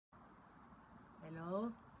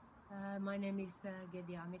Hello, my name is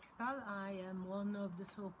Geddy Aniksdal. I am one of the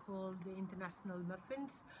so-called international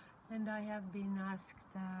muffins, and I have been asked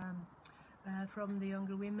from the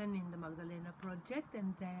younger women in the Magdalena Project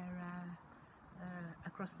and their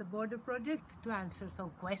Across the Border project to answer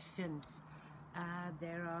some questions.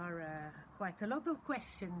 There are quite a lot of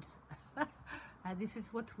questions. This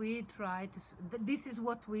is what we try to. This is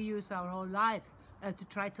what we use our whole life to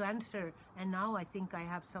try to answer. And now I think I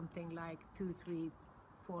have something like 2, 3,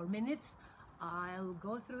 4 minutes. I'll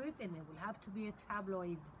go through it, and it will have to be a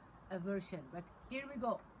tabloid version. But here we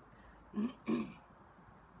go.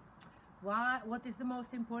 What is the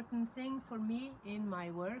most important thing for me in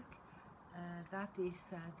my work? That is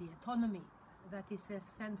the autonomy. That is a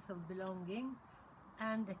sense of belonging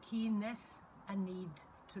and a keenness, a need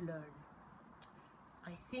to learn.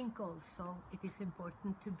 I think also it is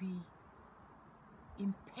important to be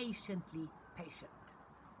impatiently patient.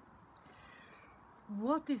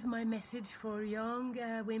 What is my message for young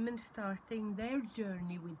women starting their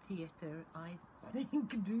journey with theater? I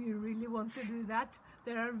think, do you really want to do that?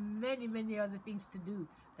 There are many other things to do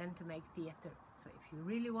than to make theater. So if you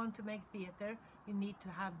really want to make theater, you need to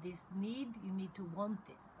have this need, you need to want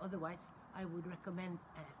it. Otherwise, I would recommend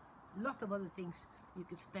a lot of other things you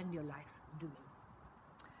could spend your life doing.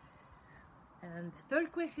 And the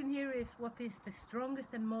third question here is, what is the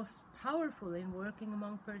strongest and most powerful in working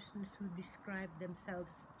among persons who describe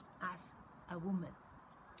themselves as a woman?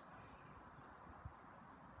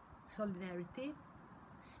 Solidarity,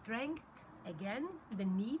 strength, again, the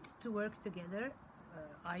need to work together.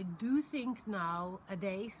 I do think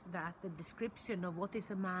nowadays that the description of what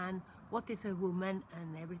is a man, what is a woman,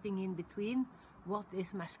 and everything in between, what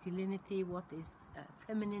is masculinity, what is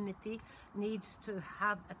femininity, needs to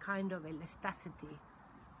have a kind of elasticity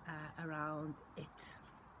around it.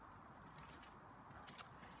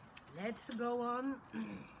 Let's go on.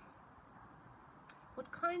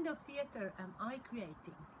 What kind of theater am I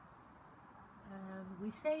creating? We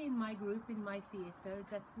say in my group, in my theater,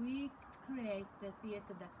 that we create the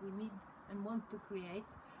theater that we need and want to create,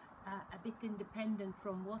 a bit independent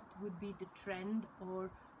from what would be the trend or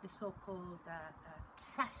the so-called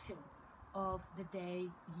fashion of the day,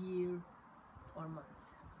 year or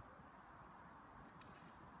month.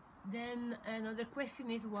 Then another question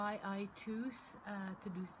is why I choose to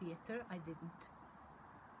do theater. I didn't,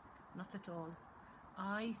 not at all.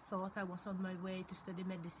 I thought I was on my way to study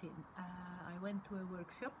medicine. I went to a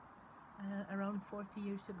workshop around 40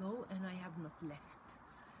 years ago, and I have not left.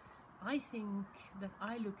 I think that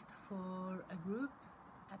I looked for a group,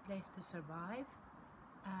 a place to survive,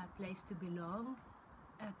 a place to belong,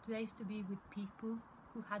 a place to be with people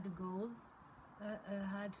who had a goal,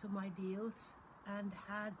 had some ideals, and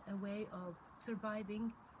had a way of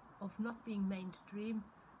surviving, of not being mainstream,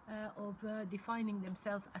 of defining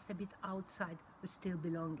themselves as a bit outside but still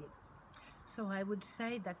belonging. So I would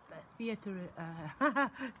say that theater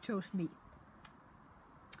chose me.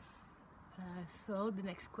 So the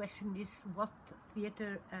next question is what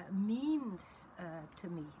theater means to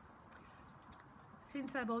me.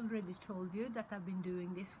 Since I've already told you that I've been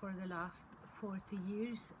doing this for the last 40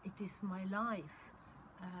 years, it is my life,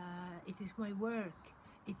 it is my work,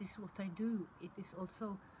 it is what I do, it is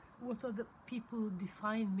also what other people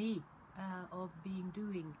define me of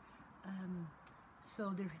doing.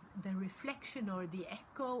 So the reflection or the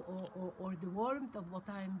echo or the warmth of what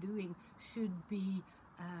I am doing should be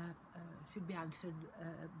answered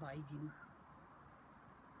by you.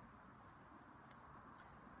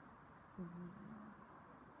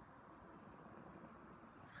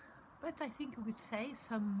 But I think we could say,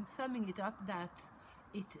 summing it up, that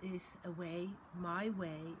it is a way, my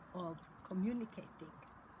way of communicating.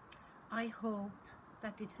 I hope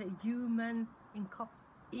that it's a human,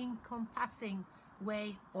 encompassing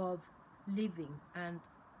way of living and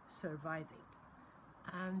surviving.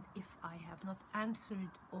 And if I have not answered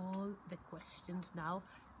all the questions now,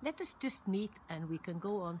 let us just meet and we can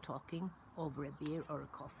go on talking over a beer or a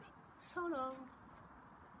coffee. So long.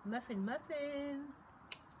 Muffin, muffin.